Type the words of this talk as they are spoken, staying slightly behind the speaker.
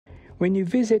When you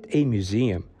visit a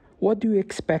museum, what do you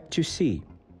expect to see?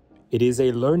 It is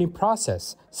a learning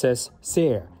process, says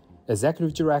Sarah,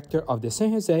 Executive Director of the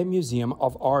San Jose Museum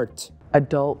of Art.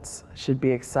 Adults should be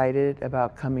excited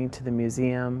about coming to the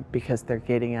museum because they're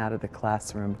getting out of the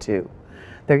classroom too.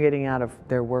 They're getting out of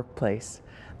their workplace.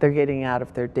 They're getting out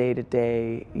of their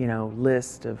day-to-day,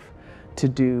 list of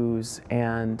to-dos,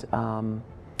 and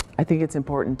I think it's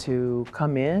important to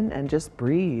come in and just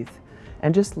breathe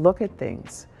and just look at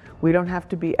things. We don't have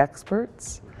to be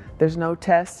experts. There's no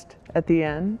test at the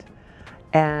end,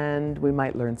 and we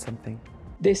might learn something.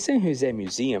 The San Jose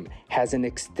Museum has an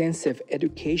extensive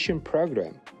education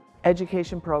program.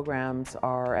 Education programs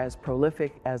are as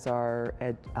prolific as our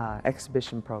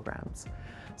exhibition programs.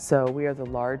 So we are the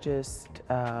largest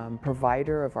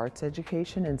provider of arts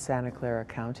education in Santa Clara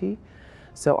County.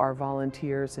 So our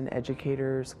volunteers and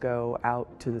educators go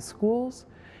out to the schools,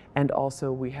 and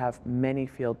also we have many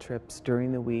field trips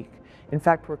during the week. In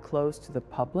fact, we're closed to the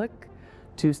public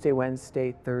Tuesday,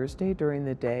 Wednesday, Thursday during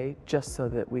the day, just so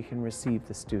that we can receive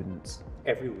the students.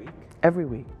 Every week? Every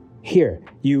week. Here,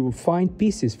 you will find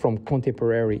pieces from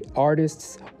contemporary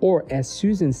artists, or as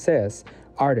Susan says,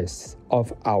 artists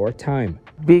of our time.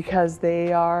 Because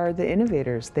they are the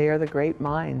innovators, they are the great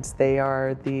minds, they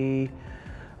are the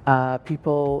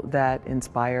people that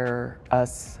inspire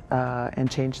us and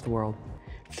change the world.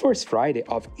 First Friday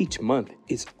of each month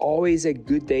is always a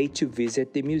good day to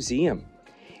visit the museum.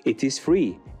 It is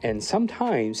free, and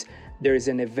sometimes there is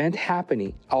an event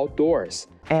happening outdoors.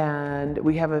 And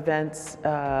we have events,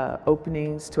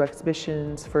 openings to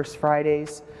exhibitions, First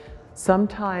Fridays.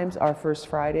 Sometimes our First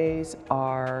Fridays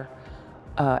are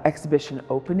exhibition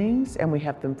openings, and we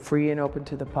have them free and open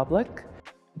to the public.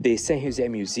 The San Jose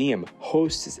Museum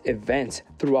hosts events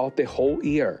throughout the whole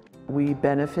year. We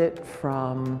benefit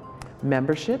from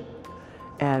membership,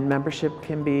 and membership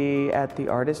can be at the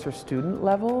artist or student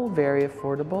level, very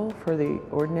affordable for the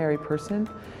ordinary person.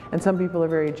 And some people are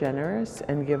very generous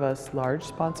and give us large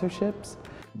sponsorships.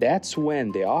 That's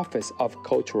when the Office of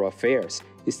Cultural Affairs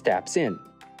steps in.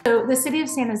 So the City of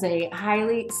San Jose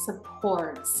highly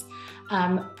supports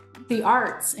the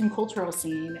arts and cultural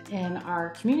scene in our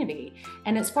community.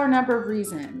 And it's for a number of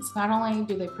reasons. Not only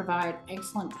do they provide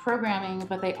excellent programming,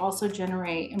 but they also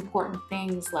generate important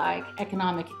things like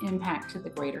economic impact to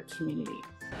the greater community.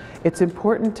 It's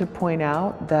important to point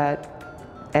out that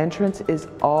entrance is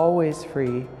always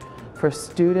free for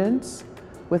students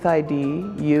with ID,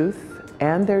 youth,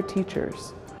 and their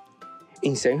teachers.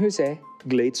 In San Jose,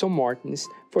 Gleidson Martins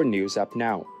for News Up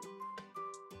Now.